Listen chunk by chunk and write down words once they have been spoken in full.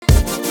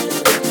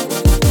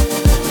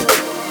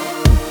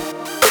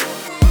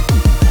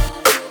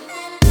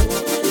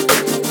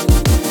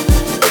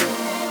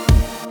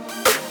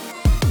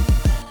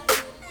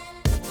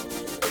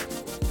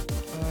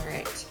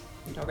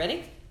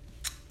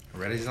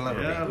you'll ever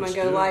be. Yeah. I'm going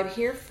to go live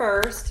here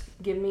first.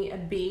 Give me a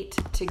beat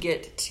to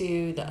get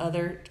to the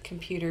other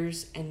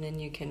computers, and then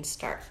you can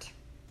start.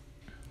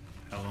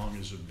 How long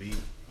is a beat?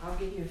 I'll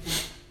give you a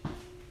beat.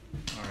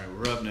 All right,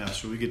 we're up now,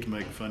 so we get to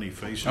make funny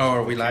faces. Oh,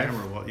 are on we the live?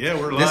 camera. Yeah,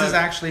 we're live. This is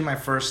actually my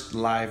first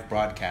live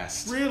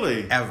broadcast.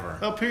 Really? Ever.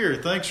 Up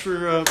here. Thanks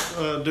for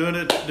doing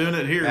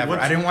it here. Ever.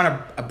 What's- I didn't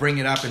want to bring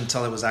it up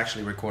until it was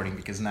actually recording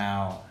because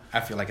now I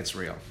feel like it's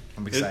real.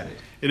 I'm excited.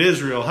 It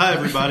is real. Hi,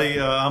 everybody.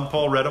 I'm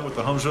Paul Redham with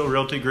the Holmesville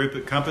Realty Group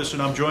at Compass,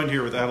 and I'm joined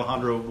here with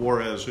Alejandro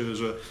Juarez, who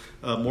is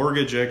a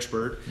mortgage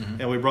expert.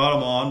 Mm-hmm. And we brought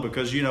him on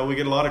because, we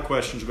get a lot of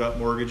questions about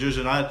mortgages,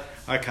 and I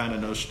kind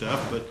of know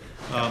stuff, but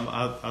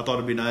I thought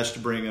it'd be nice to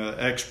bring an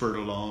expert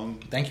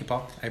along. Thank you,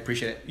 Paul. I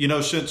appreciate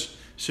it.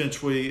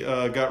 Since we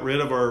got rid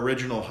of our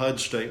original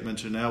HUD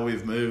statements and now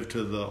we've moved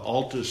to the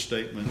Altus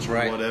statements or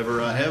Right.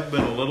 whatever, I have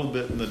been a little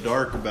bit in the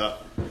dark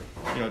about,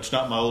 it's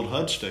not my old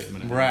HUD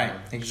statement anymore. Right,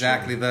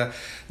 exactly. The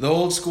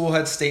old school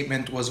HUD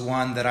statement was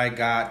one that I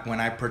got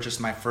when I purchased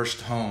my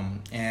first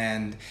home.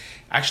 And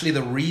actually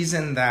the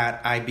reason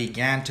that I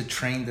began to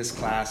train this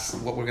class,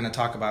 what we're going to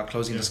talk about,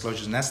 closing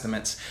disclosures and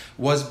estimates,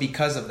 was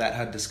because of that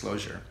HUD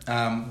disclosure.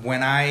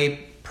 When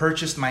I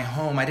purchased my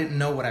home, I didn't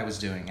know what I was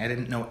doing. I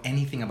didn't know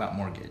anything about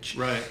mortgage.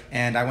 Right.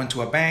 And I went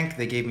to a bank.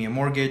 They gave me a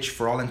mortgage.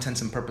 For all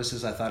intents and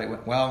purposes, I thought it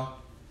went well.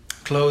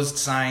 Closed,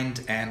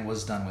 signed, and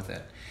was done with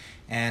it.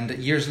 And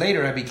years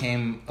later, I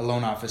became a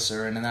loan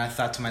officer. And then I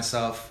thought to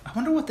myself, I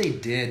wonder what they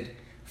did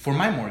for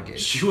my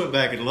mortgage. You went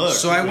back and looked.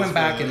 So I went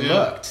back and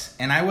looked.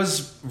 And I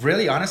was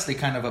really honestly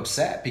kind of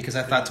upset because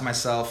I thought to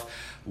myself,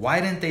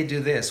 why didn't they do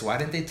this? Why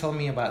didn't they tell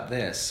me about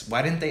this?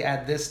 Why didn't they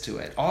add this to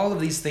it? All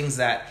of these things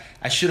that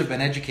I should have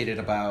been educated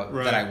about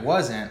that I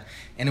wasn't.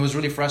 And it was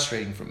really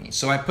frustrating for me.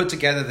 So I put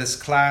together this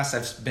class.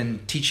 I've been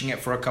teaching it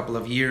for a couple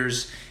of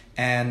years.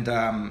 And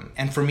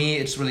for me,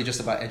 it's really just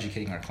about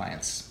educating our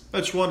clients.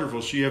 That's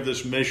wonderful. So you have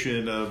this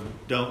mission of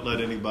don't let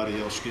anybody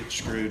else get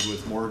screwed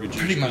with mortgages.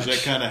 Pretty much.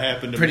 Because that kind of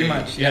happened to Pretty me.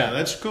 much, yeah.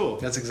 That's cool.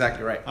 That's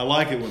exactly right. I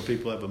like it when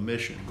people have a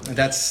mission.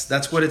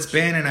 That's what it's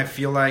been, and I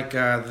feel like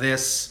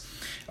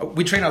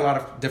we train a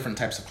lot of different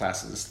types of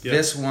classes. Yep.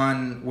 This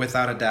one,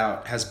 without a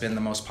doubt, has been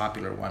the most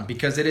popular one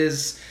because it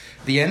is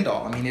the end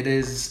all. I mean, it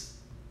is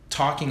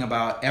talking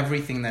about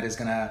everything that is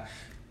going to,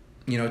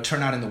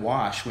 turn out in the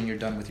wash when you're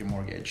done with your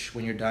mortgage,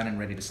 when you're done and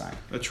ready to sign.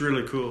 That's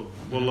really cool.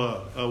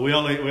 Well, we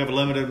have a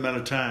limited amount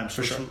of time,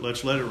 so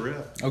let's let it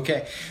rip.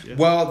 Okay. Yeah.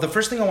 Well, the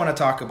first thing I want to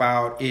talk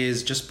about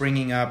is just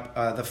bringing up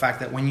the fact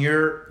that when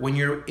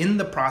you're in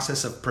the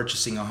process of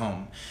purchasing a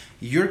home,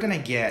 you're going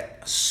to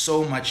get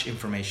so much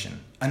information,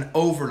 an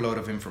overload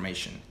of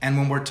information. And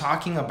when we're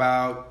talking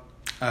about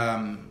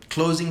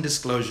closing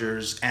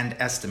disclosures and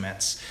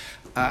estimates,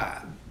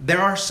 there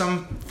are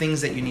some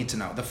things that you need to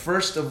know. The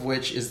first of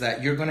which is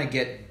that you're going to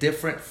get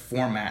different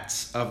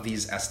formats of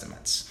these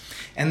estimates.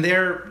 And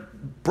they're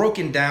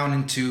broken down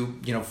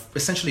into,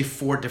 essentially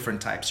 4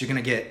 different types. You're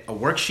going to get a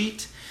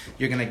worksheet,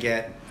 you're going to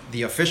get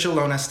the official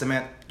loan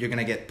estimate, you're going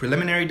to get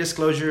preliminary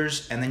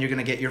disclosures, and then you're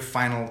going to get your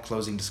final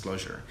closing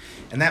disclosure.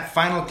 And that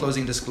final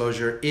closing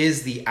disclosure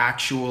is the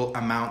actual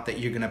amount that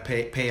you're going to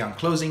pay on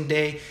closing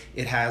day.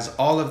 It has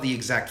all of the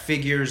exact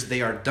figures.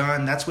 They are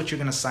done. That's what you're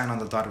going to sign on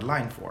the dotted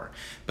line for.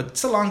 But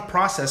it's a long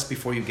process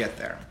before you get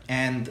there.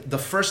 And the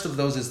first of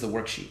those is the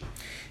worksheet.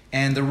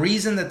 And the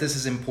reason that this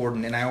is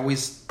important, and I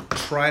always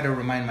try to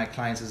remind my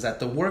clients, is that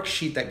the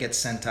worksheet that gets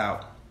sent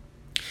out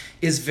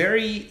is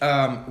very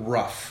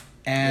rough.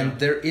 And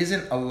there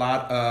isn't a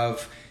lot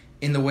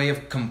in the way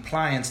of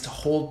compliance to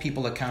hold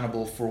people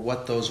accountable for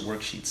what those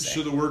worksheets say.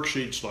 So the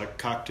worksheet's like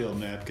cocktail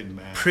napkin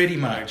math. Pretty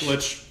much. Like,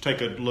 let's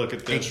take a look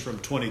at this from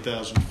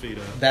 20,000 feet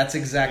up. That's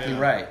exactly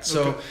right.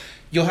 So Okay.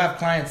 you'll have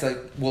clients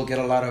that will get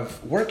a lot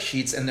of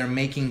worksheets and they're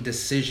making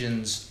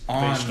decisions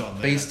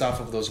based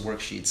off of those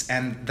worksheets.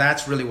 And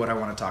that's really what I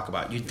want to talk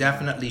about. You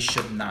definitely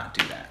should not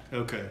do that.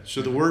 Okay.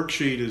 So the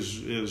worksheet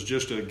is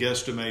just a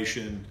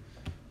guesstimation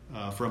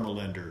from a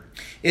lender.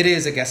 It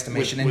is a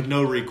guesstimation. With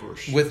no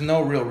recourse. With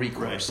no real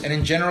recourse. Right. And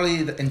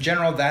in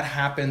general, that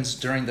happens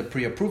during the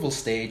pre-approval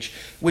stage,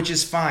 which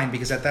is fine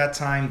because at that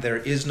time there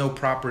is no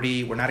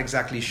property. We're not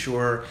exactly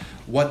sure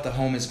what the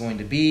home is going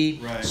to be.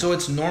 Right. So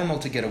it's normal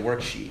to get a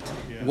worksheet.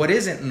 Yeah. What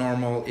isn't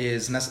normal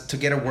is to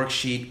get a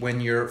worksheet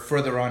when you're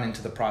further on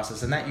into the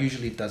process, and that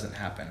usually doesn't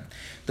happen.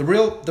 The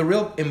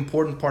real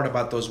important part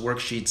about those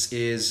worksheets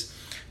is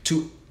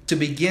to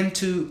begin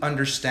to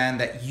understand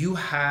that you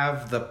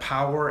have the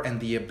power and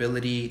the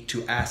ability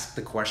to ask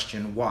the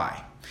question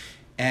why.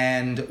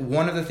 And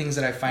one of the things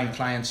that I find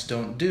clients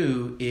don't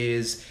do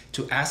is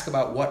to ask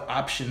about what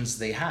options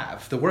they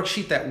have. The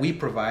worksheet that we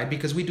provide,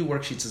 because we do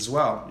worksheets as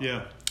well,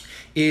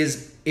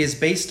 is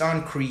based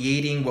on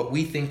creating what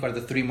we think are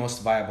the 3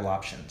 most viable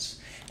options.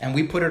 And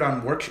we put it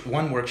on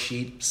one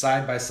worksheet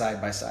side by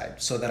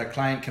side so that a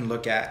client can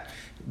look at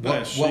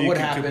what would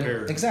happen.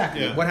 Compare.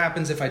 Exactly. Yeah. What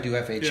happens if I do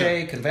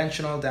FHA,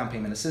 conventional, down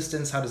payment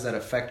assistance? How does that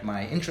affect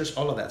my interest?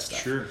 All of that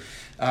stuff. Sure.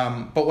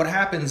 But what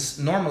happens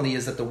normally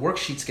is that the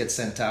worksheets get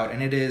sent out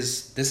and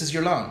this is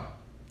your loan.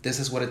 This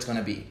is what it's going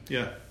to be.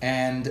 Yeah.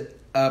 And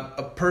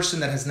a person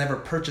that has never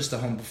purchased a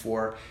home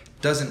before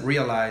doesn't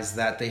realize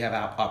that they have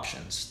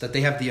options, that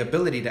they have the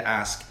ability to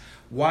ask,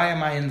 why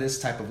am I in this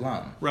type of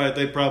loan? Right.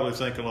 They probably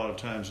think a lot of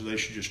times that they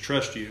should just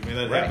trust you. I mean,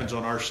 that Right. happens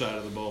on our side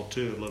of the ball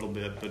too, a little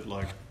bit, but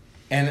like,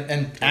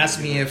 And ask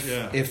me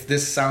Yeah. if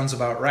this sounds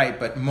about right,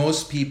 but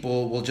most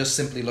people will just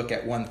simply look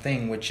at one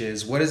thing, which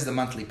is, what is the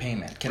monthly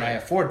payment? Can I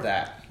Right. afford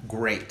that?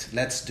 Great,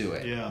 let's do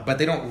it. Yeah. But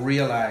they don't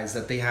realize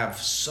that they have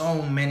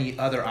so many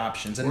other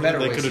options and or better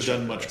they ways could to have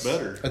done shop much this.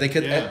 better. Or they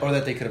could, Yeah. or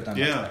that they could have done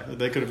much Yeah, better.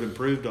 they could have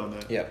improved on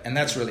that. Yeah, and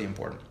that's really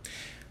important.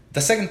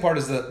 The second part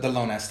is the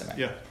loan estimate.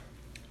 Yeah.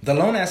 The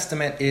loan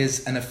estimate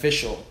is an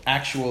official,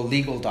 actual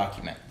legal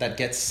document that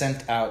gets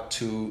sent out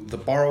to the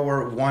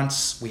borrower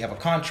once we have a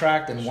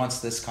contract and once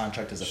this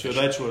contract is So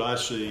official. that's what I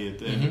see at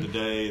the end of the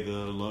day, the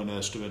loan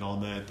estimate on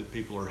that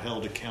people are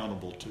held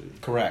accountable to.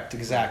 Correct,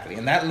 exactly.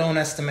 And that loan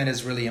estimate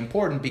is really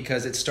important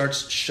because it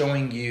starts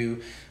showing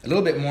you a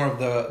little bit more of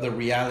the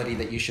reality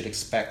that you should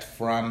expect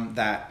from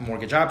that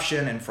mortgage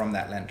option and from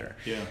that lender.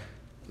 Yeah.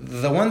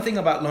 The one thing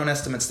about loan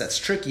estimates that's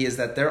tricky is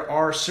that there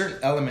are certain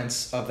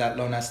elements of that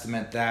loan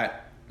estimate that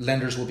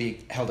lenders will be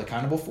held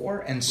accountable for,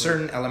 and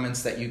certain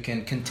elements that you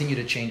can continue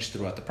to change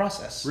throughout the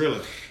process. Really?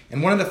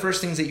 And one of the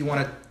first things that you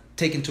want to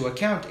take into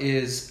account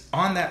is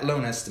on that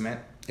loan estimate,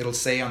 it'll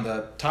say on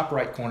the top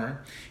right corner,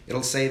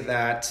 it'll say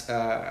that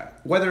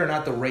whether or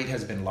not the rate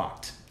has been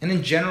locked. And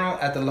in general,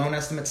 at the loan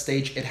estimate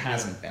stage, it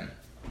hasn't been.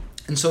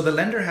 And so the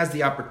lender has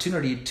the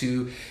opportunity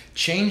to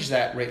change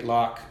that rate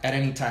lock at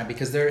any time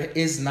because there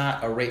is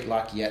not a rate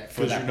lock yet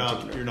for Because that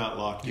particular. you're not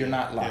locked. You're yet.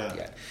 not locked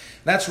Yeah. yet.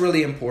 That's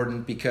really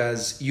important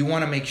because you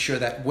want to make sure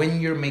that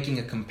when you're making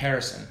a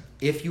comparison,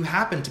 if you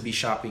happen to be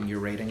shopping your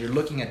rate and you're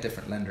looking at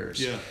different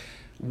lenders, Yeah.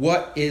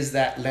 what is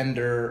that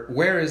lender,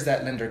 where is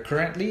that lender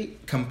currently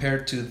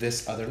compared to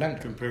this other lender?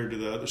 Compared to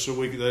the other, so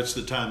that's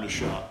the time to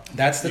shop.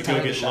 That's the you time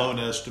go to get shop. loan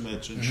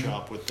estimates and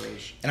shop with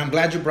those. And I'm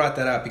glad you brought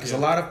that up because Yeah.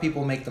 a lot of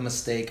people make the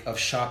mistake of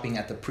shopping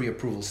at the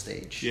pre-approval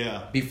stage.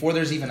 Yeah. Before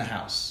there's even a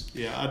house.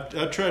 Yeah,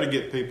 I try to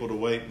get people to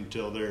wait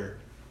until they're,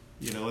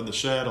 in the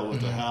saddle with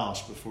Mm-hmm. the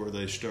house before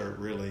they start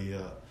really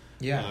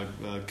Yeah.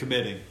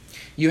 committing.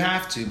 You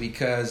have to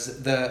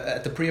because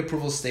at the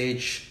pre-approval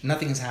stage,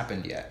 nothing has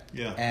happened yet.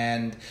 Yeah.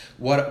 And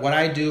what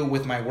I do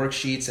with my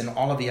worksheets and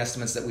all of the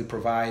estimates that we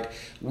provide,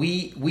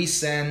 we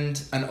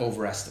send an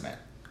overestimate.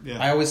 Yeah.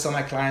 I always tell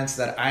my clients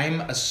that I'm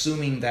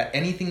assuming that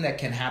anything that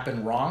can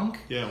happen wrong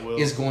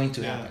is going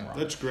to happen wrong.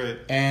 That's great.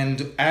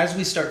 And as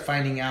we start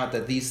finding out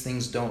that these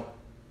things don't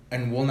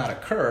and will not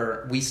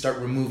occur, we start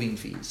removing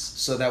fees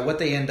so that what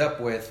they end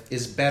up with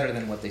is better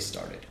than what they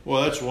started.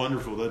 Well, that's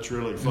wonderful. That's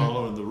really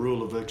following the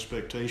rule of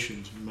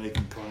expectations and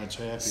making clients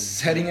happy.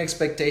 Setting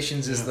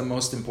expectations is the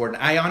most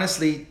important. I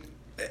honestly,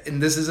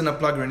 and this isn't a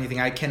plug or anything,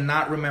 I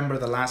cannot remember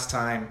the last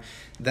time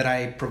that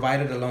I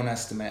provided a loan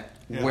estimate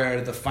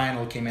where the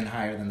final came in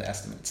higher than the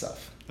estimate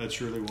itself.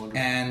 That's really wonderful.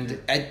 And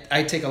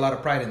I take a lot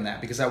of pride in that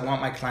because I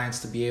want my clients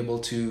to be able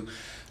to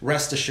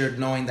rest assured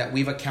knowing that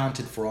we've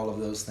accounted for all of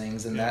those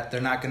things and that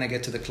they're not going to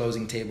get to the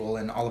closing table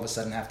and all of a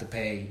sudden have to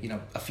pay,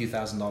 a few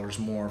 $1,000s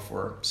more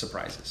for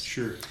surprises.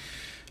 Sure.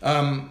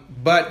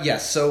 But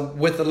yes, so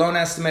with the loan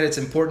estimate, it's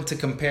important to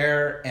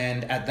compare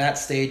and at that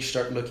stage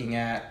start looking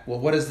at, well,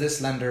 what does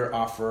this lender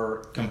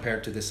offer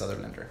compared to this other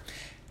lender?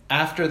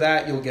 After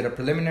that, you'll get a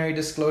preliminary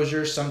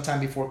disclosure sometime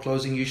before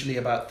closing, usually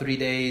about 3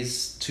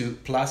 days to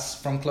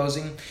plus from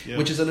closing,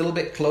 which is a little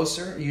bit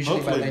closer, usually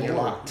Hopefully by then you're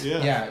more. locked.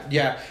 Yeah.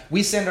 Yeah.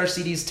 We send our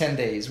CDs 10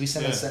 days. We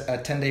send a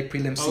 10-day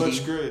prelim CD. Oh, that's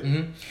great.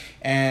 Mm-hmm.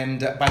 And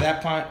by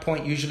that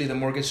point, usually the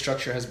mortgage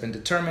structure has been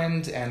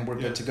determined and we're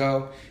good to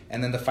go.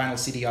 And then the final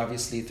CD,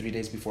 obviously, 3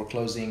 days before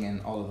closing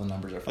and all of the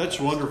numbers are finalized. That's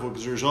wonderful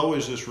because there's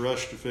always this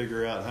rush to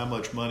figure out how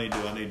much money do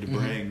I need to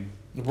bring.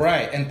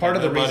 Right, and part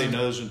of the Nobody reason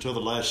knows until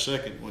the last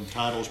second when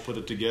titles put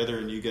it together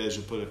and you guys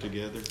have put it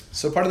together.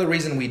 So part of the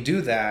reason we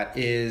do that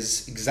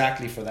is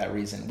exactly for that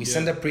reason. We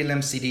send a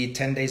prelim CD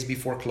 10 days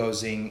before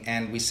closing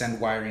and we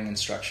send wiring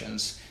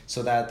instructions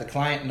so that the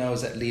client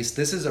knows at least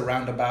this is a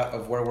roundabout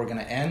of where we're going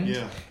to end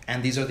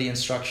and these are the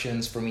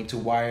instructions for me to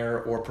wire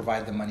or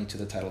provide the money to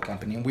the title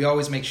company. And we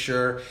always make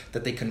sure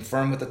that they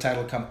confirm with the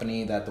title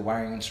company that the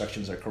wiring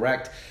instructions are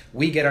correct.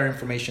 We get our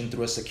information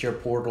through a secure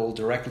portal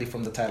directly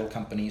from the title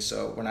company,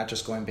 so we're not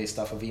just going based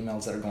off of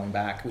emails that are going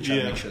back. We try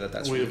to make sure that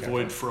that's we really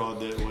avoid careful. fraud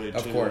that way too.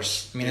 Of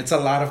course. I mean, it's a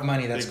lot of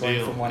money that's Big going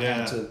deal. from one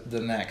hand to the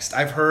next.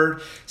 I've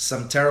heard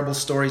some terrible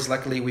stories.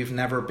 Luckily, we've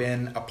never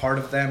been a part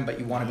of them, but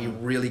you want to be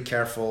really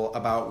careful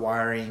about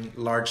wiring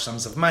large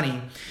sums of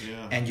money,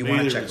 and you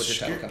want to check with your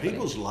title company.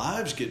 People's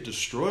lives get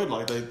destroyed.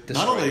 Like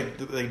not only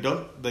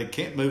they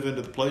can't move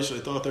into the place they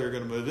thought they were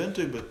going to move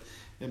into, but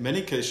in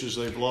many cases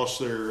they've lost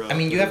their. I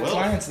mean, you their have wealth.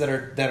 clients that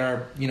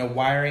are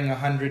wiring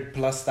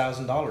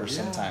 $100,000+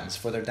 sometimes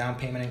for their down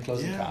payment and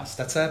closing costs.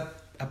 That's a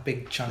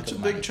big chunk It's of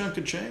a money. big chunk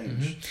of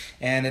change.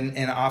 And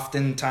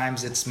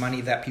oftentimes it's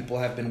money that people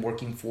have been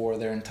working for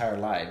their entire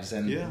lives,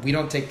 and we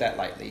don't take that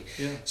lightly.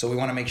 Yeah. So we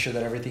want to make sure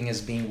that everything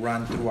is being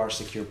run through our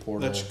secure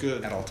portal That's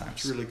good. at all times.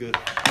 It's really good.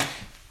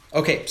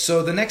 Okay,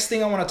 so the next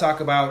thing I want to talk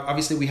about,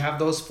 obviously we have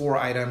those 4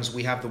 items.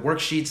 We have the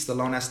worksheets, the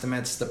loan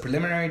estimates, the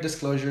preliminary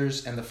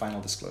disclosures, and the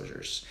final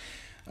disclosures.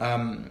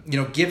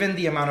 Given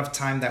the amount of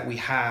time that we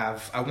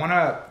have, I want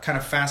to kind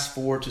of fast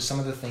forward to some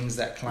of the things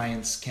that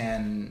clients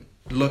can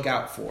look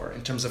out for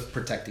in terms of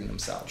protecting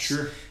themselves.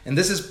 Sure. And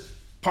this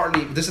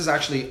is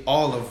actually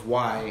all of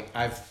why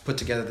I've put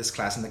together this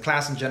class. And the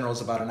class in general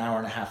is about an hour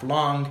and a half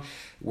long.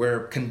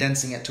 We're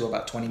condensing it to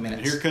about 20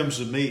 minutes. And here comes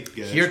the meat,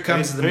 guys. Here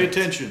comes the meat.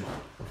 Pay attention.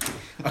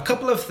 A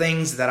couple of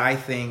things that I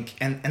think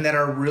and that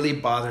are really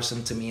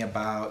bothersome to me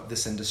about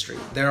this industry.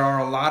 There are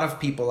a lot of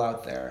people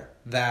out there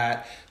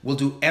that will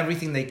do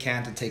everything they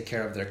can to take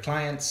care of their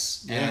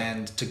clients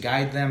and to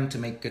guide them to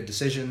make good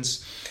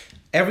decisions.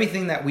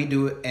 Everything that we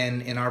do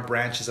in our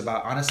branch is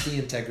about honesty,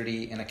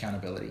 integrity, and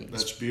accountability.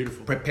 That's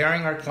beautiful.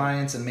 Preparing our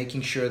clients and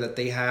making sure that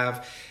they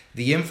have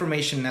the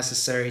information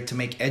necessary to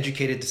make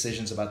educated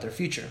decisions about their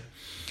future.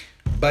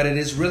 But it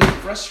is really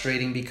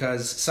frustrating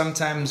because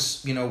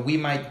sometimes, we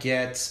might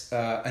get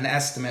an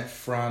estimate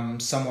from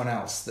someone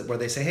else where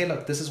they say, hey,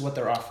 look, this is what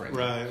they're offering.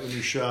 Right, when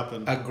you're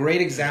shopping. A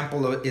great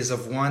example is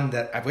of one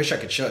that I wish I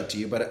could show it to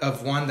you, but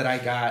of one that I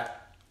got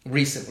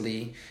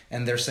recently,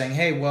 and they're saying,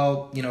 hey,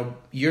 well,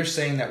 you're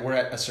saying that we're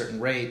at a certain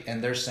rate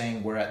and they're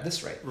saying we're at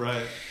this rate.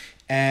 Right.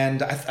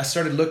 And I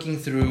started looking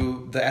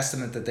through the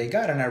estimate that they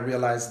got, and I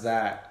realized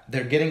that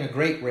they're getting a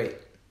great rate.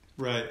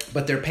 Right.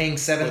 But they're paying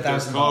 $7,000. But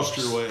their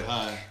costs are way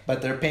high.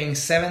 But they're paying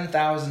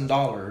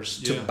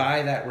 $7,000 to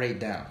buy that rate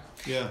down.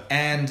 Yeah.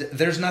 And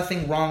there's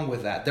nothing wrong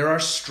with that. There are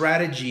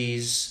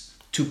strategies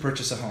to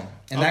purchase a home.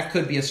 And that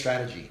could be a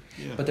strategy.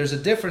 Yeah. But there's a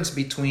difference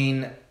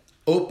between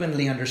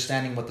openly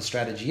understanding what the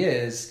strategy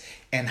is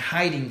and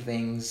hiding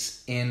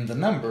things in the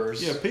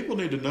numbers. Yeah, people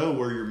need to know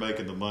where you're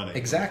making the money.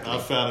 Exactly.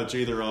 I've found it's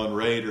either on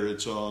rate or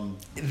it's on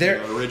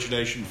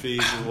origination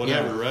fees or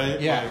whatever, right?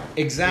 Yeah,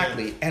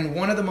 exactly. Yeah. And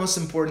one of the most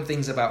important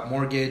things about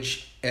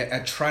mortgage, I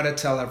try to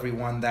tell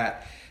everyone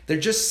that they're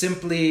just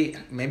simply,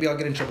 maybe I'll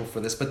get in trouble for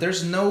this, but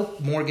there's no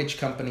mortgage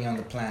company on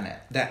the planet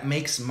that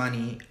makes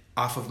money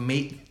off of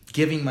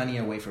giving money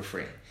away for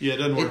free. Yeah, it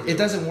doesn't work. It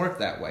doesn't work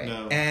that way.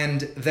 No.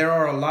 And there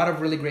are a lot of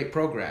really great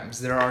programs.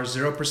 There are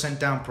 0%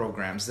 down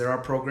programs. There are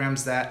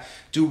programs that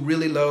do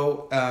really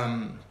low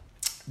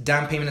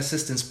down payment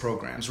assistance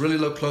programs, really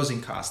low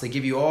closing costs. They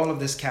give you all of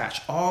this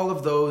cash. All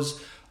of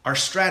those are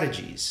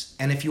strategies.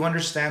 And if you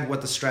understand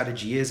what the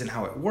strategy is and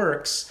how it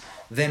works,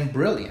 then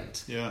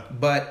brilliant. Yeah.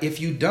 But if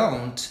you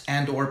don't,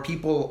 and or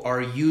people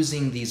are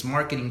using these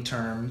marketing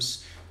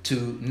terms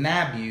to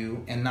nab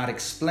you and not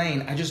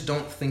explain, I just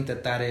don't think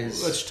that is...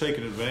 Well, that's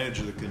taking advantage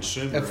of the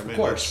consumer. Of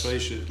course.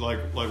 Let's face it, like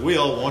we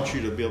all want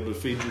you to be able to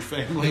feed your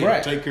family right.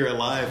 and take care of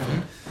life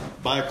and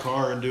buy a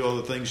car and do all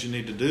the things you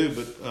need to do,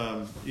 but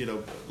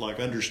like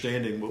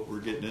understanding what we're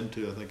getting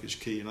into, I think is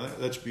key, and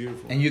that's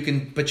beautiful. And you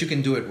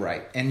can do it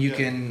right, and you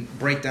can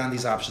break down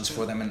these options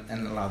for them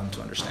and allow them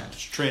to understand.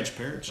 It's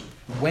transparency.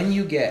 When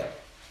you get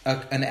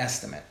an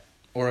estimate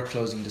or a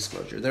closing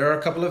disclosure, there are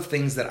a couple of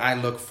things that I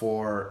look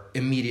for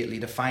immediately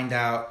to find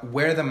out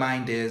where the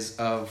mind is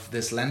of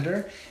this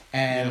lender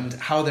and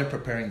how they're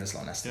preparing this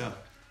loan estimate.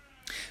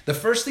 Yeah. The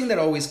first thing that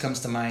always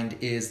comes to mind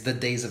is the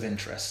days of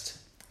interest.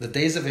 The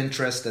days of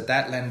interest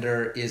that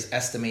lender is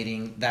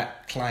estimating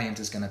that client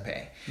is going to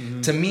pay.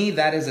 Mm-hmm. To me,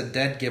 that is a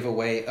dead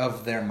giveaway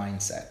of their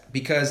mindset.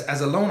 Because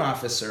as a loan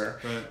officer,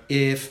 right.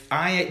 if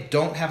I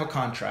don't have a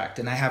contract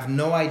and I have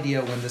no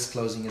idea when this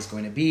closing is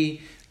going to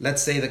be,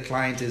 let's say the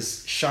client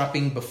is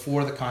shopping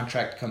before the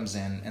contract comes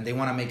in and they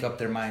want to make up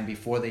their mind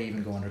before they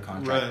even go under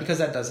contract, right. because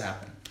that does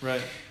happen.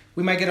 Right.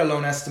 We might get a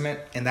loan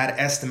estimate, and that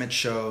estimate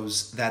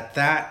shows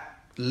that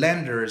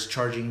lender is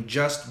charging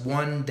just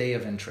 1 day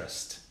of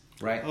interest.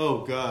 Right?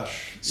 Oh,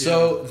 gosh.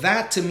 So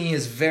that to me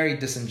is very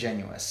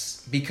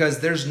disingenuous, because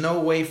there's no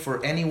way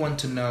for anyone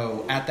to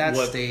know at that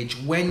stage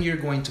when you're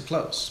going to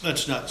close.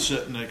 That's not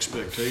setting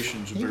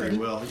expectations very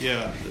well.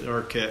 Yeah,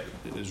 our cat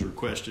is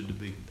requested to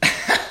be.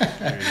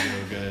 There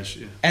you go, guys.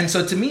 Yeah. And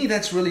so to me,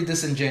 that's really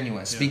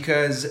disingenuous,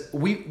 because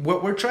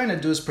what we're trying to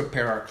do is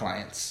prepare our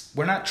clients.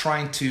 We're not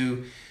trying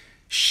to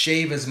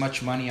shave as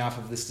much money off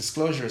of this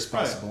disclosure as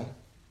possible. Right.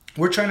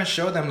 We're trying to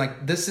show them,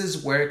 like, this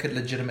is where it could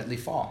legitimately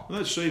fall. Well,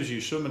 that saves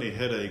you so many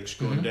headaches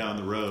going down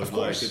the road. Of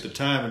course. Like, at the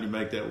time when you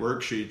make that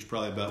worksheet, it's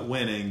probably about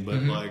winning,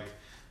 but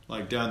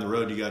like down the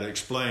road, you got to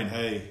explain,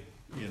 hey,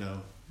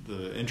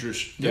 the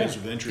days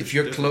of interest. If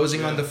you're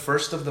closing on the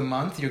first of the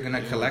month, you're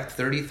going to collect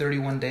 30,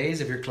 31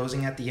 days. If you're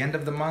closing at the end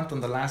of the month,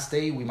 on the last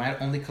day, we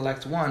might only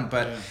collect one.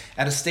 But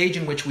at a stage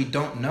in which we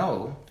don't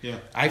know,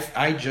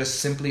 I just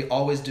simply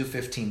always do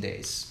 15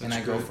 days. That's and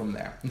I go from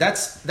there.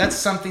 That's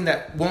something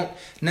that won't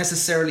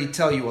necessarily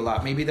tell you a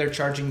lot. Maybe they're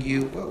charging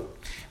you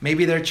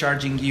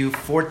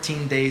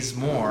 14 days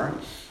more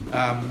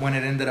when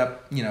it ended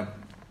up,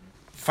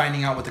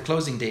 finding out what the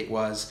closing date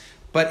was.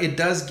 But it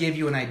does give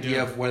you an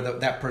idea of where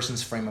that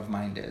person's frame of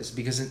mind is,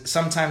 because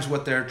sometimes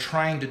what they're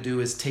trying to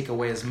do is take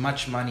away as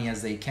much money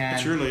as they can.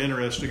 It's really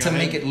interesting to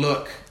make it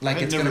look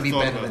like it's going to be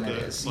better than it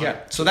is.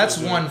 Like, so that's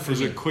one for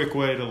me. It's a quick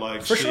way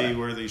to see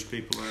where these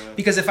people are at.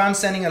 Because if I'm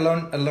sending a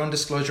loan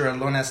disclosure, a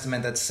loan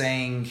estimate that's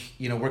saying,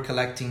 we're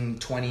collecting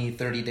 20,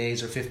 30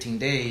 days or 15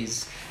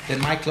 days, then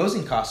my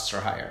closing costs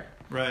are higher.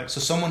 Right. So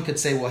someone could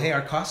say, well, hey,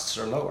 our costs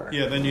are lower.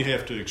 Yeah, then you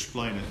have to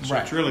explain it. So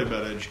it's really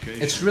about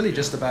education. It's really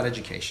just about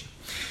education.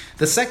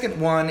 The second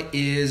one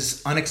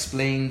is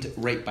unexplained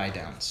rate buy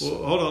downs.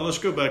 Well, hold on. Let's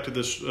go back to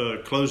this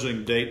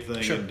closing date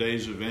thing Sure. and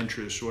days of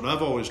interest. What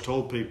I've always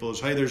told people is,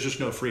 hey, there's just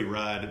no free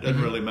ride. It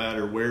doesn't really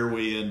matter where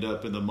we end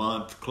up in the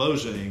month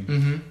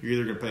closing. You're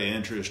either going to pay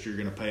interest or you're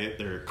going to pay it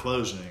there at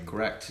closing.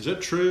 Correct. Is that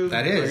true?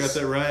 That is. I got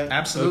that right?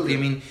 Absolutely.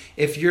 Okay. I mean,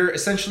 if you're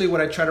essentially,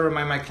 what I try to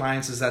remind my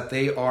clients is that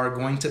they are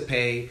going to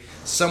pay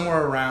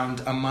somewhere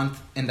around a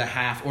month and a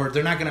half, or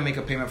they're not going to make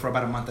a payment for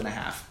about a month and a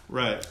half.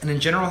 Right. And in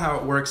general, how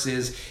it works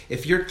is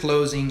if you're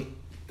closing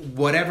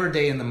whatever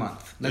day in the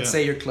month, let's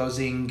say you're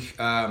closing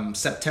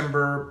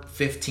September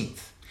 15th,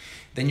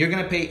 then you're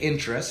going to pay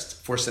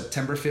interest for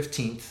September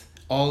 15th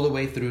all the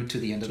way through to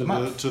the end of the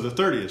month. To the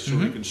 30th, so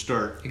we can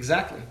start.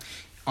 Exactly.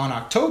 On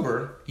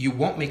October, you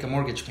won't make a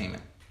mortgage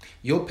payment.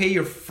 You'll pay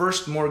your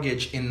first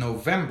mortgage in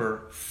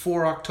November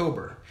for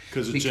October.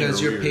 Because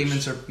your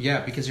payments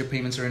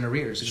are in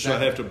arrears. Exactly. So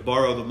I have to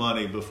borrow the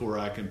money before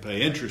I can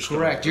pay interest.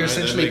 Correct. You're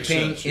essentially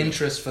paying sense,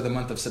 interest for the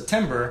month of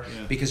September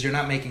because you're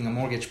not making a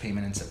mortgage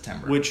payment in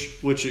September.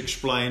 Which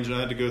explains, and I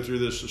had to go through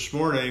this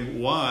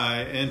morning,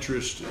 why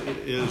interest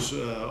is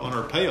on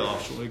our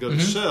payoffs when we go to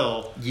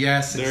sell.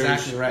 Yes,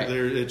 exactly right.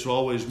 It's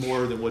always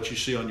more than what you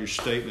see on your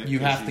statement. You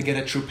have to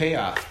get a true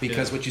payoff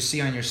because what you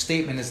see on your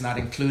statement is not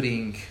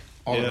including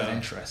all of that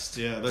interest.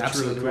 Yeah, that's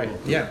absolutely really cool.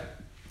 Right. Yeah.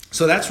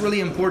 So that's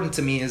really important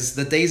to me, is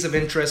the days of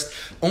interest,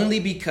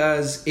 only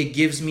because it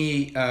gives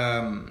me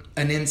an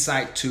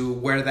insight to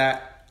where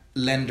that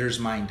lender's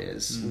mind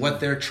is,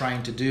 what they're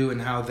trying to do,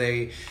 and how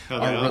they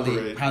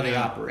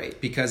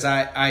operate. Because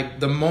I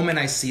the moment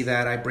I see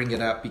that, I bring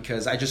it up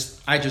because I just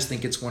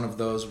think it's one of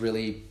those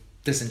really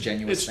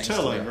disingenuous things. It's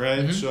telling,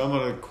 right? So I'm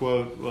going to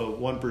quote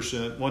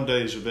 1%, 1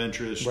 days of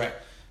interest. Right.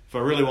 If I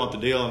really want the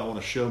deal and I want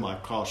to show my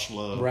costs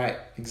low. Right.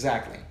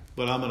 Exactly.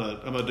 But I'm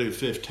gonna do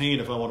 15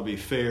 if I want to be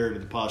fair to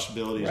the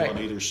possibilities on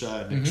either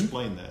side and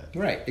explain that.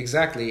 Right,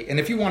 exactly. And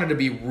if you wanted to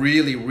be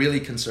really, really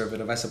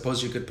conservative, I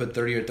suppose you could put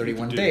 30 or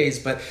 31 days.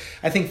 But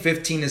I think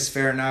 15 is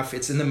fair enough.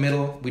 It's in the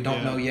middle. We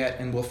don't know yet,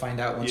 and we'll find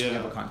out once we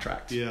have a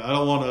contract. Yeah, I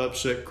don't want to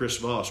upset Chris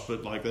Voss,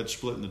 but that's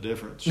splitting the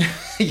difference.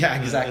 Yeah,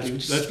 exactly.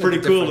 That's pretty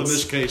cool in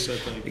this case, I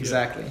think.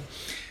 Exactly. Yeah.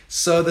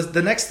 So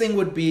the next thing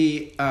would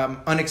be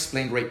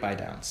unexplained rate buy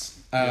downs.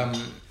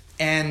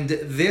 And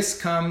this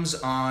comes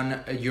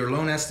on your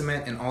loan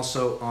estimate and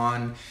also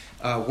on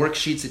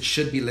worksheets. It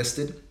should be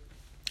listed.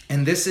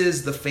 And this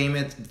is the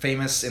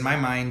famous in my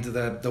mind,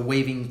 the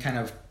waving kind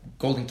of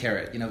golden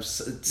carrot.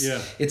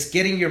 It's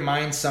getting your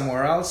mind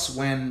somewhere else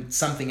when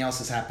something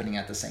else is happening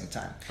at the same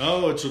time.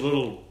 Oh, it's a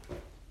little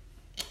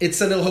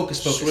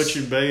hocus pocus.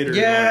 Switching bait or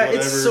whatever.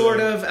 It's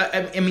sort of.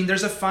 I mean,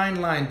 there's a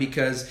fine line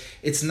because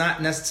it's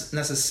not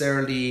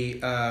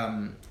necessarily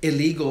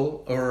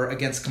illegal or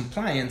against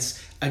compliance.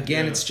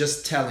 Again, it's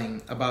just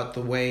telling about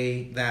the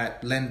way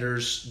that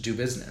lenders do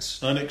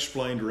business.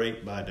 Unexplained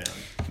rate buy down.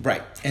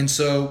 Right. And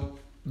so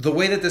the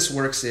way that this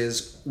works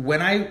is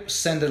when I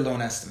send a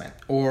loan estimate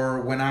or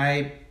when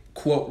I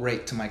quote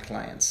rate to my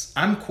clients,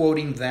 I'm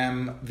quoting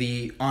them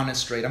the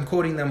honest rate. I'm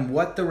quoting them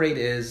what the rate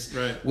is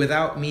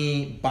without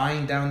me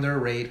buying down their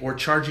rate or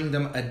charging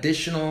them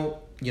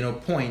additional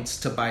points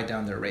to buy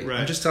down their rate.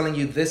 I'm just telling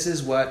you this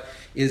is what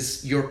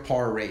is your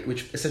par rate,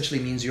 which essentially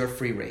means your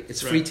free rate.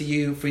 It's free to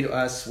you, free to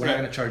us. We're not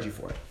going to charge you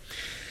for it.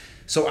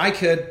 So I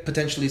could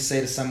potentially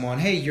say to someone,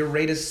 hey, your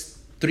rate is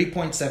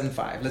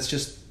 3.75. Let's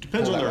just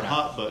depends on their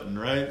hot button,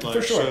 right?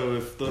 For sure. So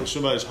if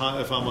somebody's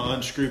hot, if I'm an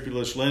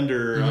unscrupulous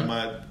lender, I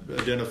might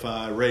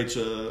identify rates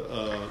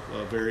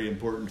a very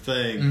important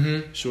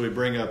thing. So we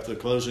bring up the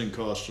closing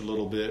cost a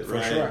little bit,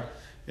 right? For sure.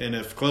 And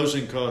if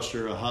closing costs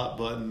are a hot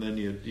button, then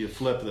you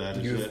flip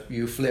that.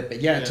 You flip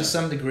it, to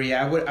some degree.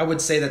 I would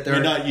say that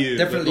they're not you,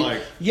 definitely.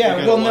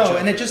 But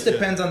and it just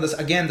depends on this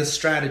again, the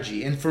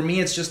strategy. And for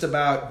me, it's just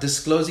about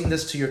disclosing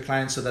this to your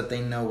client so that they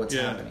know what's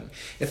happening.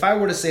 If I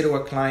were to say to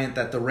a client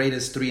that the rate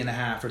is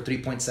 3.5 or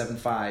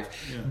 3.75,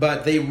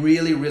 but they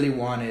really, really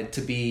wanted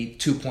to be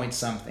 2 point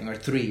something or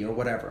 3 or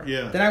whatever,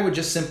 then I would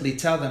just simply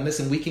tell them,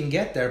 listen, we can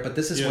get there, but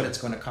this is what it's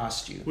going to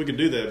cost you. We can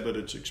do that, but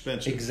it's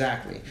expensive.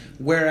 Exactly.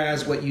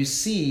 Whereas what you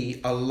see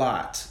a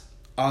lot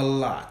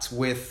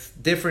with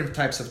different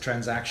types of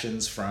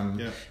transactions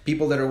from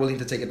people that are willing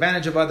to take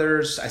advantage of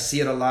others. I see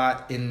it a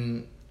lot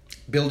in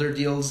builder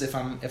deals, if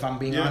I'm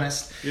being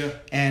honest.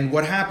 And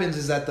what happens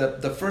is that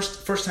the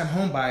first time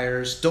home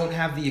buyers don't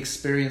have the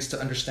experience to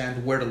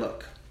understand where to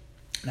look.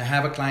 And I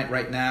have a client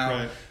right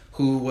now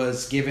who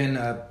was given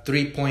a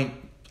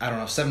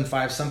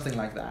 3.75, something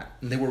like that.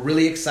 And they were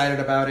really excited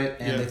about it,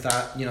 and they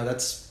thought,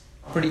 that's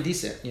pretty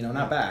decent,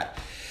 not bad.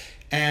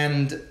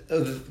 And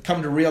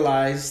come to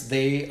realize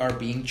they are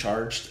being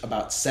charged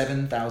about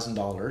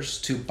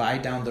 $7,000 to buy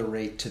down the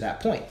rate to that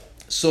point.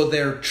 So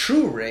their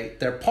true rate,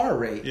 their par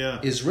rate,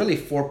 is really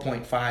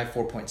 4.5,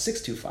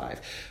 4.625.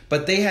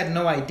 But they had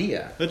no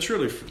idea. That's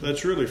really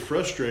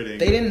frustrating.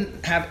 They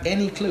didn't have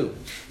any clue.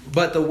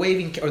 But the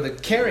waving or the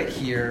carrot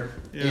here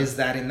is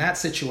that in that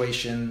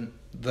situation,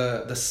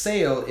 the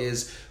sale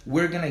is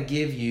we're going to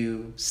give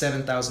you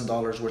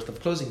 $7,000 worth of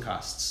closing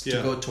costs to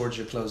go towards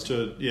your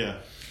closing.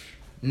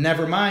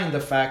 Never mind the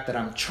fact that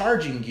I'm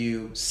charging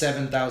you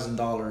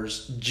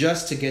 $7,000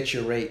 just to get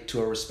your rate to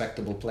a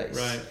respectable place.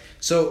 Right.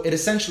 So it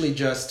essentially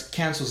just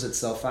cancels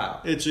itself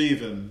out. It's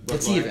even.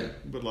 Even.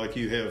 But like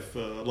you have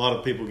a lot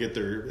of people get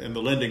their, in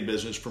the lending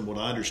business, from what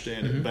I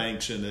understand, at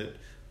banks and at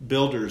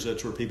builders,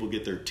 that's where people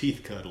get their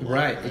teeth cut a lot.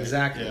 Right,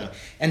 exactly. Yeah.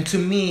 And to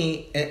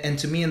me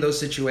in those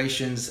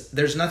situations,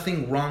 there's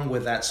nothing wrong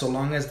with that so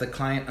long as the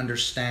client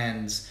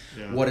understands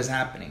what is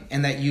happening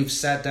and that you've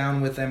sat down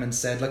with them and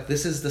said, look,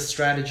 this is the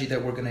strategy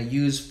that we're going to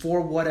use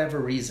for whatever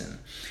reason.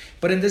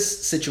 But in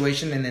this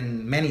situation and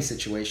in many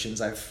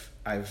situations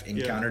I've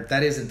encountered,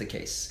 that isn't the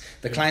case.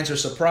 The clients are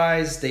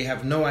surprised. They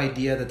have no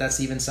idea that that's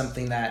even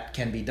something that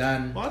can be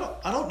done. Well,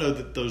 I don't know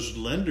that those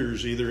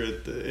lenders, either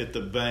at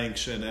the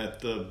banks and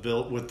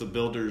with the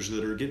builders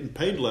that are getting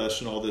paid less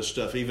and all this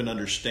stuff, even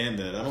understand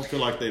that. I don't feel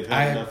like they've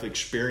had enough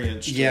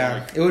experience.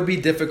 It would be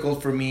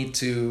difficult for me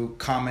to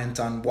comment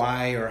on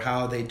why or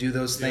how they do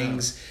those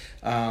things.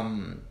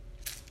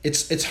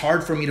 It's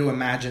hard for me to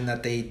imagine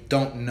that they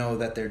don't know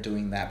that they're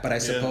doing that, but I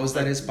suppose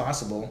that is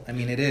possible. I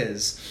mean, it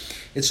is.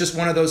 It's just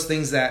one of those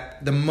things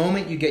that the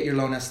moment you get your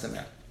loan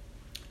estimate,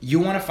 you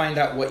want to find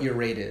out what your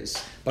rate is.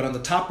 But on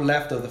the top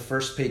left of the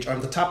first page, or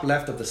on the top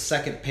left of the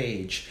second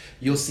page,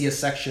 you'll see a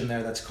section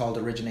there that's called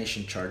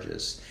origination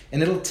charges.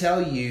 And it'll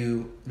tell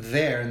you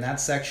there in that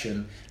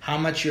section how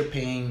much you're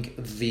paying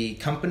the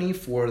company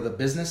for the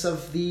business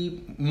of the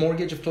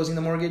mortgage, of closing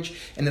the mortgage.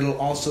 And it'll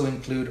also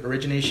include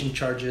origination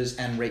charges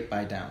and rate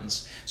buy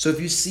downs. So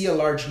if you see a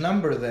large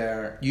number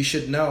there, you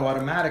should know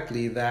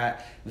automatically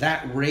that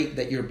that rate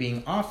that you're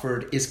being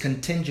offered is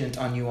contingent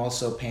on you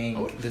also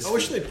paying this. I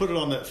wish they put it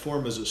on that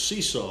form as a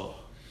seesaw.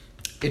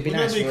 It'd be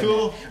nice. That'd be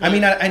cool. I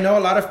mean, I know a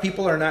lot of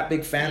people are not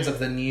big fans of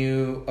the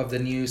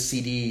new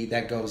CD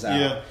that goes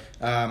out.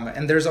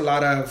 And there's a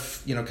lot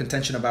of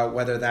contention about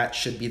whether that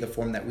should be the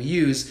form that we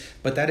use,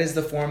 but that is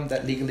the form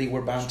that legally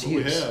we're bound to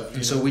use.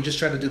 And so we just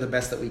try to do the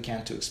best that we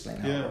can to explain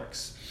how it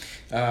works.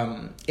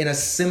 In a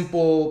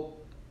simple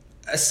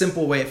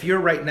way, if you're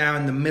right now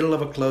in the middle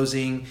of a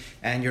closing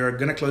and you're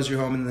going to close your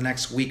home in the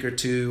next week or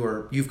two,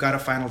 or you've got a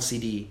final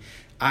CD,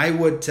 I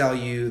would tell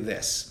you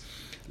this.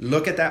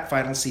 Look at that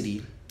final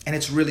CD. And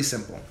it's really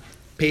simple.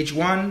 Page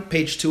 1,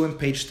 page 2, and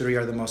page 3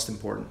 are the most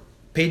important.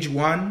 Page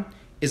 1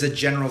 is a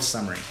general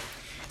summary.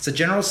 It's a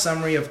general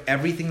summary of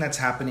everything that's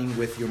happening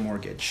with your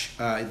mortgage.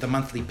 The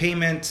monthly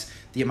payment,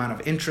 the amount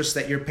of interest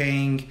that you're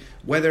paying,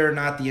 whether or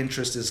not the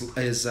interest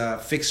is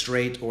fixed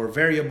rate or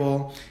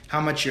variable, how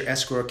much your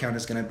escrow account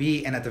is going to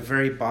be, and at the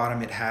very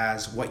bottom it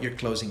has what your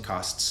closing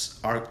costs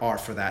are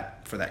for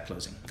that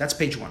closing. That's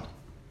page 1.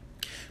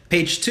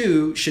 Page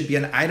 2 should be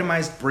an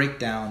itemized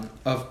breakdown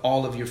of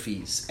all of your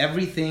fees.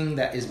 Everything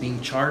that is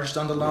being charged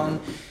on the loan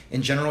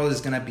in general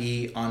is going to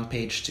be on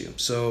page 2.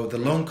 So the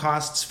loan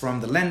costs from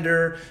the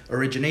lender,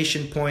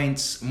 origination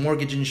points,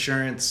 mortgage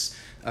insurance,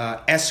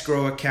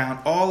 escrow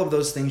account, all of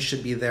those things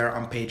should be there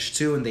on page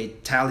 2, and they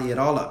tally it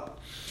all up.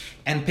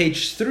 And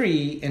page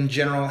 3 in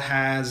general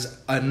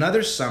has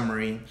another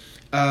summary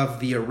of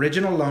the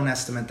original loan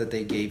estimate that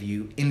they gave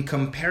you in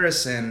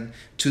comparison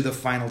to the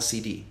final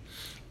CD.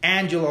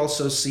 And you'll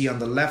also see on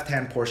the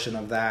left-hand portion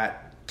of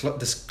that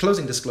this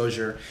closing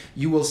disclosure,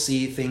 you will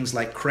see things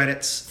like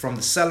credits from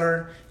the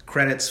seller,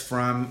 credits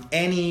from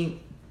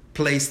any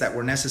place that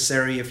were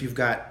necessary. If you've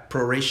got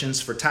prorations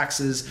for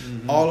taxes,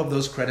 all of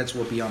those credits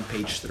will be on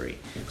page 3.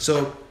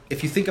 So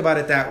if you think about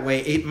it that way,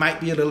 it might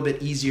be a little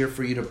bit easier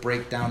for you to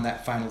break down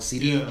that final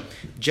CD.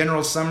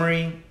 General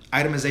summary,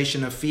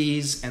 itemization of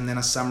fees, and then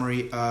a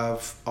summary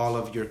of all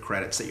of your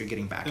credits that you're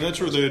getting back. And that's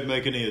where they would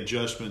make any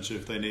adjustments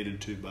if they needed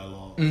to by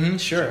law.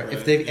 Sure.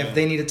 Right? If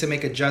they needed to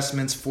make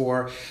adjustments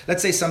for,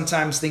 let's say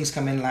sometimes things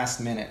come in last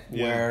minute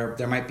where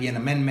there might be an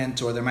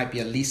amendment, or there might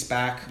be a lease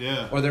back,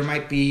 or there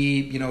might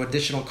be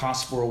additional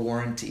costs for a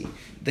warranty.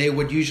 They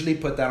would usually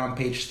put that on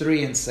page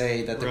 3 and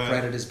say that the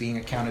credit is being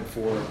accounted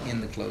for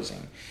in the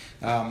closing.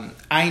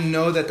 I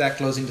know that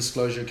closing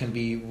disclosure can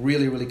be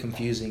really, really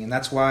confusing. And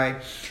that's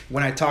why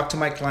when I talk to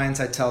my clients,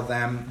 I tell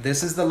them,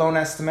 this is the loan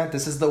estimate.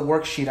 This is the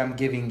worksheet I'm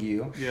giving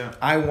you.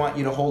 I want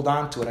you to hold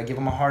on to it. I give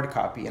them a hard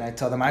copy. And I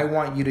tell them, I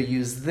want you to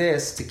use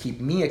this to keep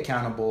me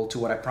accountable to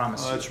what I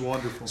promised you. That's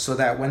wonderful. So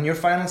that when your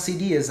final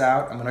CD is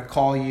out, I'm going to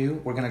call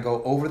you. We're going to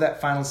go over that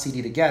final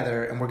CD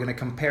together, and we're going to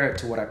compare it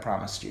to what I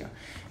promised you.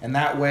 And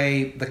that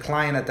way, the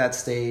client at that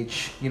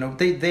stage,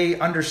 they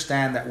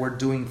understand that we're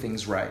doing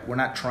things right. We're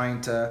not trying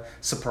to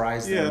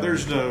surprise them. Yeah,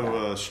 there's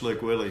no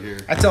Slick Willie here.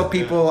 I tell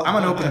people, I'm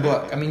an open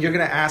book. I mean, you're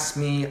going to ask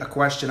me a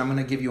question. I'm going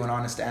to give you an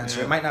honest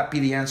answer. It might not be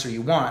the answer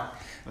you want,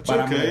 That's but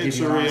I'm going to okay. give It's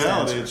you a an honest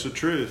reality. answer. It's the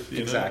truth.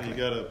 Exactly.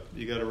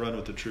 You gotta run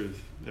with the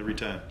truth every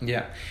time.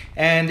 Yeah,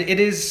 and it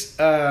is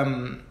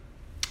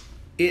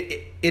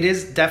it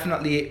is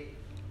definitely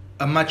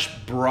a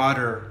much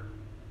broader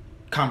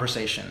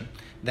conversation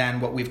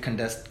than what we've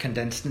condensed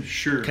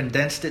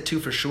it to,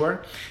 for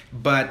sure.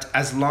 But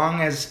as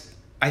long as,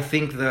 I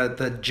think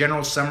the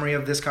general summary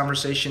of this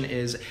conversation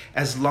is,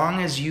 as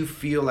long as you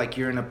feel like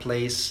you're in a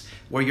place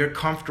where you're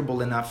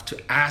comfortable enough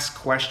to ask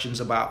questions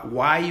about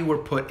why you were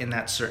put in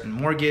that certain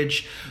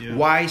mortgage,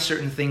 why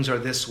certain things are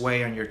this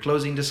way on your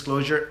closing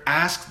disclosure,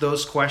 ask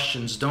those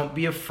questions. Don't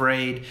be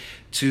afraid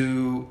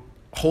to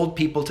hold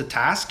people to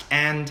task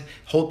and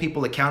hold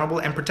people accountable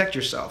and protect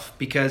yourself,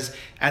 because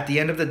at the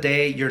end of the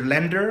day, your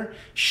lender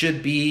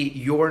should be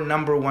your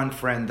number one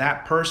friend.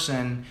 That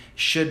person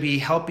should be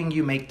helping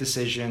you make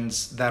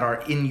decisions that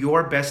are in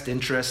your best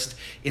interest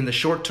in the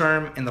short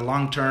term, in the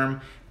long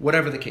term,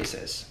 whatever the case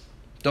is.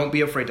 Don't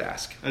be afraid to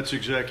ask. That's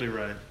exactly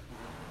right.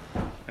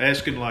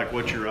 Asking like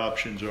what your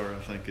options are,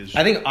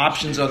 I think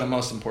options are the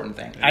most important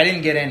thing. I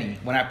didn't get any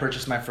when I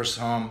purchased my first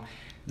home.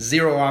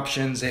 0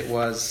 options. It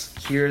was,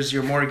 here's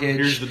your mortgage.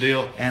 Here's the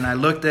deal. And I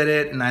looked at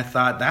it and I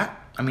thought,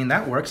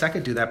 that works. I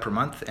could do that per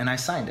month. And I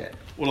signed it.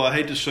 Well, I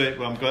hate to say it,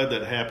 but I'm glad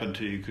that happened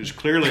to you, because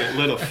clearly it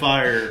lit a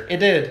fire. It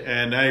did.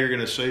 And now you're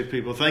going to save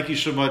people. Thank you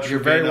so much You're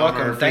for very being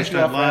welcome. on our Thank you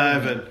all FaceTime for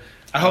Live. having me. And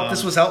I hope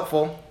this was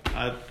helpful.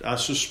 I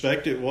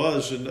suspect it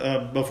was.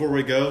 And before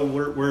we go,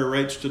 where are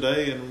rates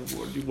today, and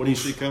what do you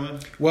see coming?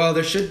 Well,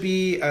 there should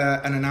be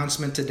an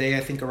announcement today, I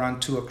think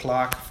around 2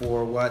 o'clock,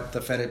 for what the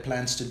Fed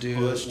plans to do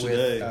with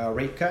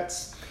rate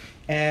cuts.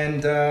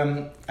 And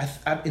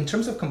in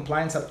terms of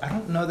compliance, I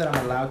don't know that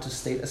I'm allowed to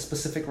state a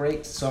specific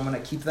rate, so I'm going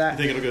to keep that.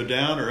 You think it'll go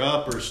down or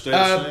up or stay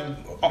the same?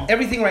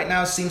 Everything right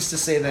now seems to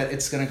say that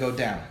it's going to go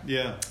down.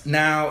 Yeah.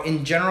 Now,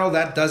 in general,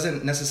 that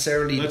doesn't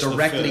necessarily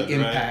directly Fed,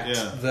 impact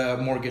right? the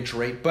mortgage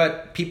rate,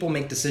 but people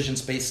make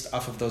decisions based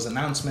off of those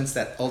announcements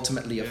that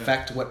ultimately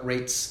affect what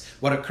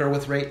occur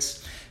with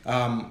rates.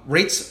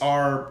 Rates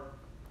are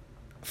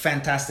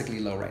fantastically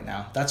low right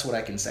now. That's what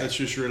I can say. That's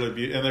just really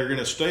beautiful. And they're going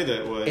to stay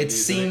that way. It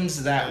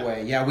seems that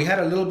way. Yeah, we had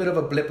a little bit of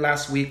a blip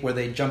last week where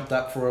they jumped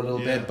up for a little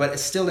bit, but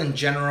it's still, in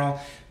general,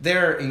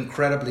 they're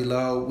incredibly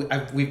low.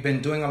 We've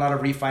been doing a lot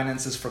of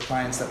refinances for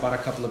clients that bought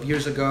a couple of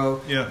years ago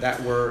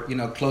that were,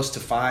 close to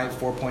 5,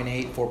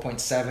 4.8,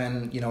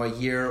 4.7, a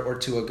year or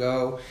two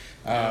ago.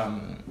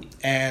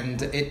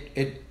 And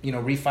it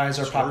refis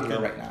are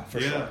popular right now,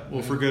 for sure.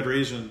 Well, for good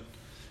reason.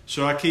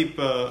 So I keep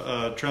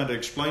trying to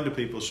explain to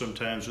people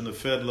sometimes when the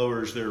Fed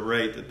lowers their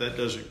rate that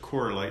doesn't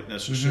correlate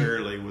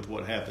necessarily with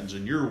what happens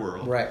in your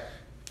world. Right.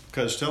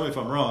 Because tell me if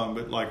I'm wrong,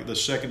 but like the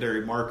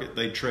secondary market,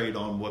 they trade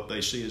on what they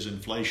see as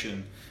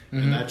inflation,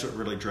 and that's what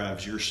really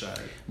drives your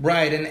side.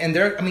 Right, and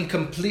they're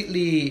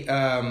completely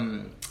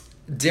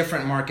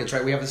different markets,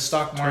 right? We have the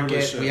stock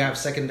market, Totally. We have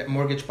second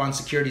mortgage bond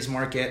securities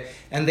market,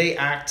 and they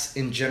act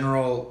in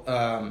general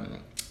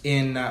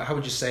how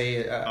would you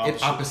say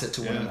opposite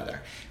to one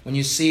another. When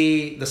you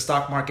see the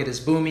stock market is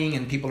booming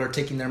and people are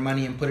taking their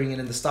money and putting it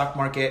in the stock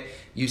market,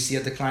 you see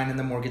a decline in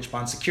the mortgage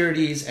bond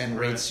securities, and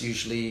rates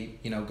usually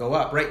go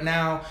up. Right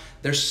now,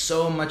 there's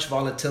so much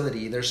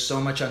volatility, there's so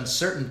much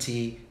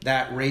uncertainty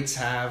that rates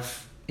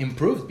have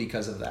improved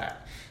because of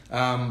that.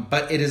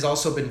 But it has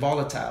also been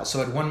volatile.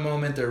 So at one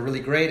moment they're really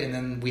great, and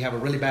then we have a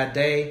really bad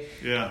day.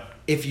 Yeah.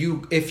 If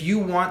you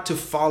want to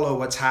follow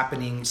what's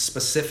happening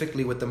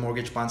specifically with the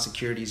mortgage bond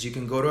securities, you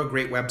can go to a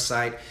great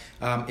website.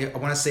 I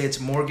want to say it's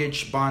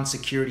Mortgage Bond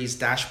Securities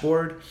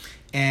Dashboard,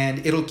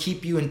 and it'll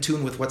keep you in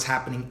tune with what's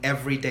happening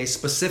every day,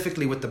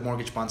 specifically with the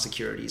mortgage bond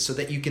securities, so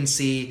that you can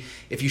see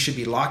if you should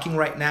be locking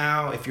right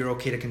now, if you're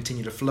okay to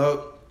continue to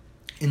float.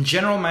 In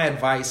general, my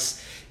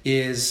advice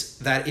is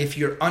that if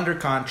you're under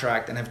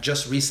contract and have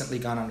just recently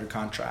gone under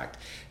contract,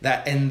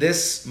 that in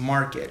this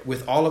market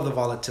with all of the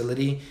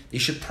volatility, you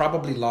should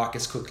probably lock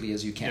as quickly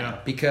as you can,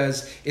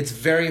 because it's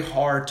very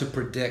hard to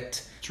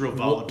predict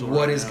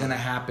what is going to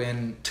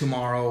happen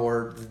tomorrow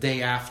or the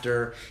day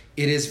after.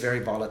 It is very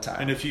volatile.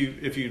 And if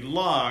you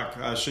lock,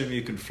 I assume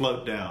you can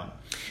float down.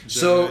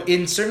 So right?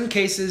 In certain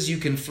cases, you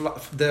can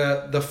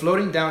the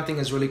floating down thing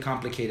is really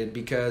complicated,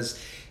 because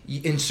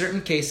in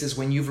certain cases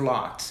when you've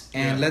locked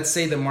and let's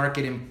say the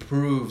market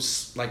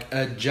improves like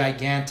a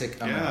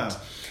gigantic amount,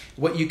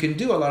 what you can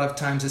do a lot of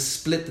times is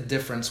split the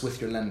difference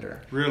with your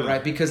lender. Really?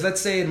 Right? Because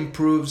let's say it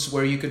improves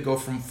where you could go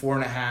from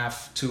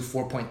 4.5 to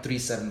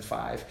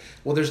 4.375.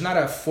 Well, there's not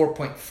a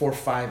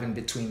 4.45 in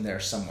between there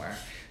somewhere.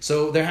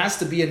 So there has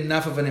to be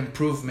enough of an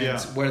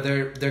improvement where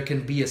there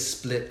can be a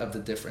split of the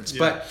difference.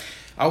 But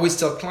I always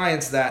tell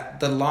clients that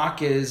the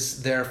lock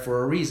is there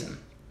for a reason.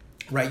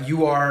 Right,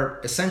 you are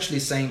essentially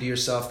saying to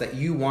yourself that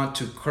you want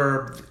to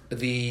curb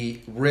the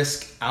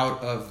risk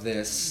out of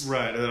this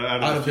out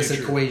of this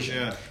equation.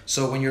 Yeah.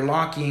 So when you're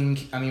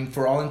locking, I mean,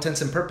 for all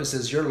intents and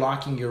purposes, you're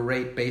locking your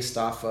rate based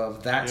off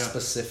of that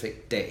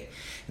specific day.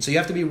 And so you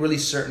have to be really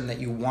certain that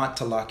you want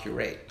to lock your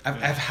rate.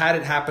 I've had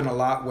it happen a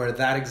lot where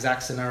that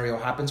exact scenario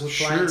happens with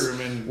clients,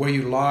 where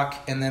you lock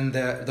and then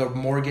the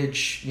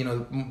mortgage,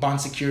 bond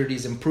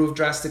securities improve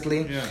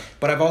drastically. Yeah.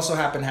 But I've also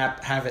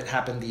have it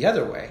happen the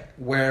other way,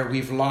 where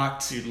we've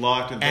locked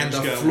and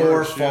the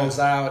floor falls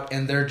out,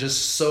 and they're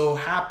just so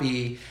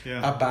happy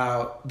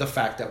about the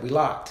fact that we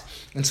locked.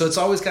 And so it's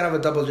always kind of a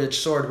double-edged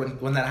sword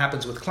when that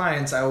happens with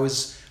clients. I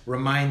always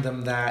remind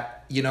them that,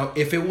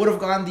 if it would have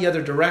gone the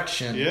other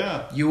direction,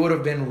 you would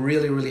have been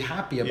really, really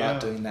happy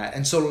about doing that.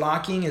 And so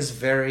locking is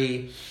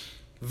very,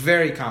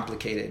 very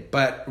complicated.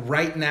 But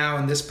right now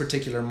in this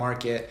particular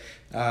market,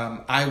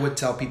 I would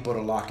tell people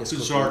to lock as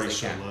quickly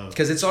as they can.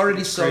 Because it's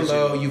already so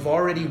low. You've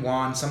already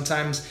won.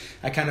 Sometimes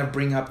I kind of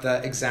bring up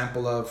the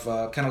example of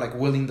kind of like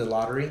winning the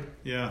lottery.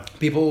 Yeah.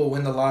 People will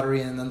win the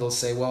lottery and then they'll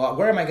say, well,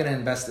 where am I going to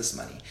invest this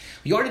money?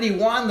 You already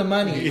won the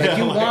money.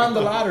 You won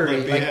the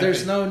lottery.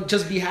 There's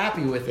just be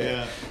happy with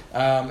it.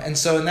 And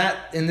so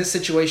in this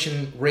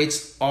situation,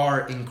 rates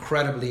are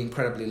incredibly,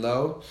 incredibly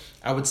low.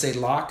 I would say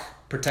lock,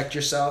 protect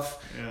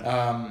yourself,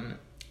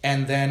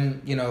 and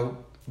then,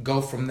 go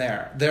from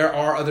there. There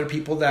are other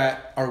people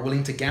that are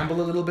willing to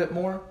gamble a little bit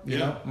more. You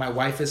know, my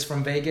wife is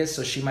from Vegas,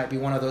 so she might be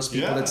one of those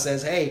people that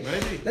says, hey,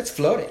 let's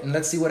float it and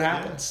let's see what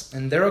happens.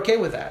 And they're okay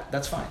with that.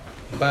 That's fine.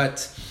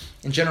 But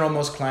in general,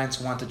 most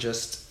clients want to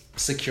just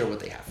secure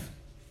what they have.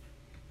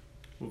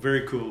 Well,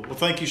 very cool. Well,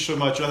 thank you so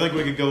much. I think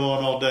we could go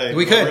on all day.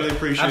 We could. I really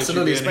appreciate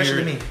Absolutely, you being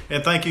especially here. me.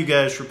 And thank you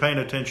guys for paying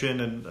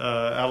attention. And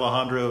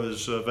Alejandro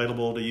is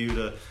available to you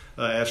to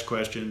ask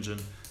questions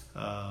and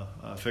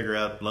figure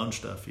out loan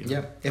stuff.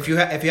 Yeah. If you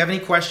have any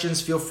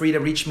questions, feel free to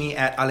reach me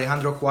at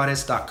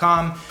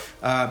alejandrojuarez.com.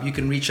 You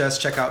can reach us,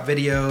 check out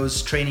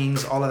videos,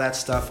 trainings, all of that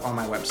stuff on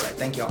my website.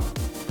 Thank you all.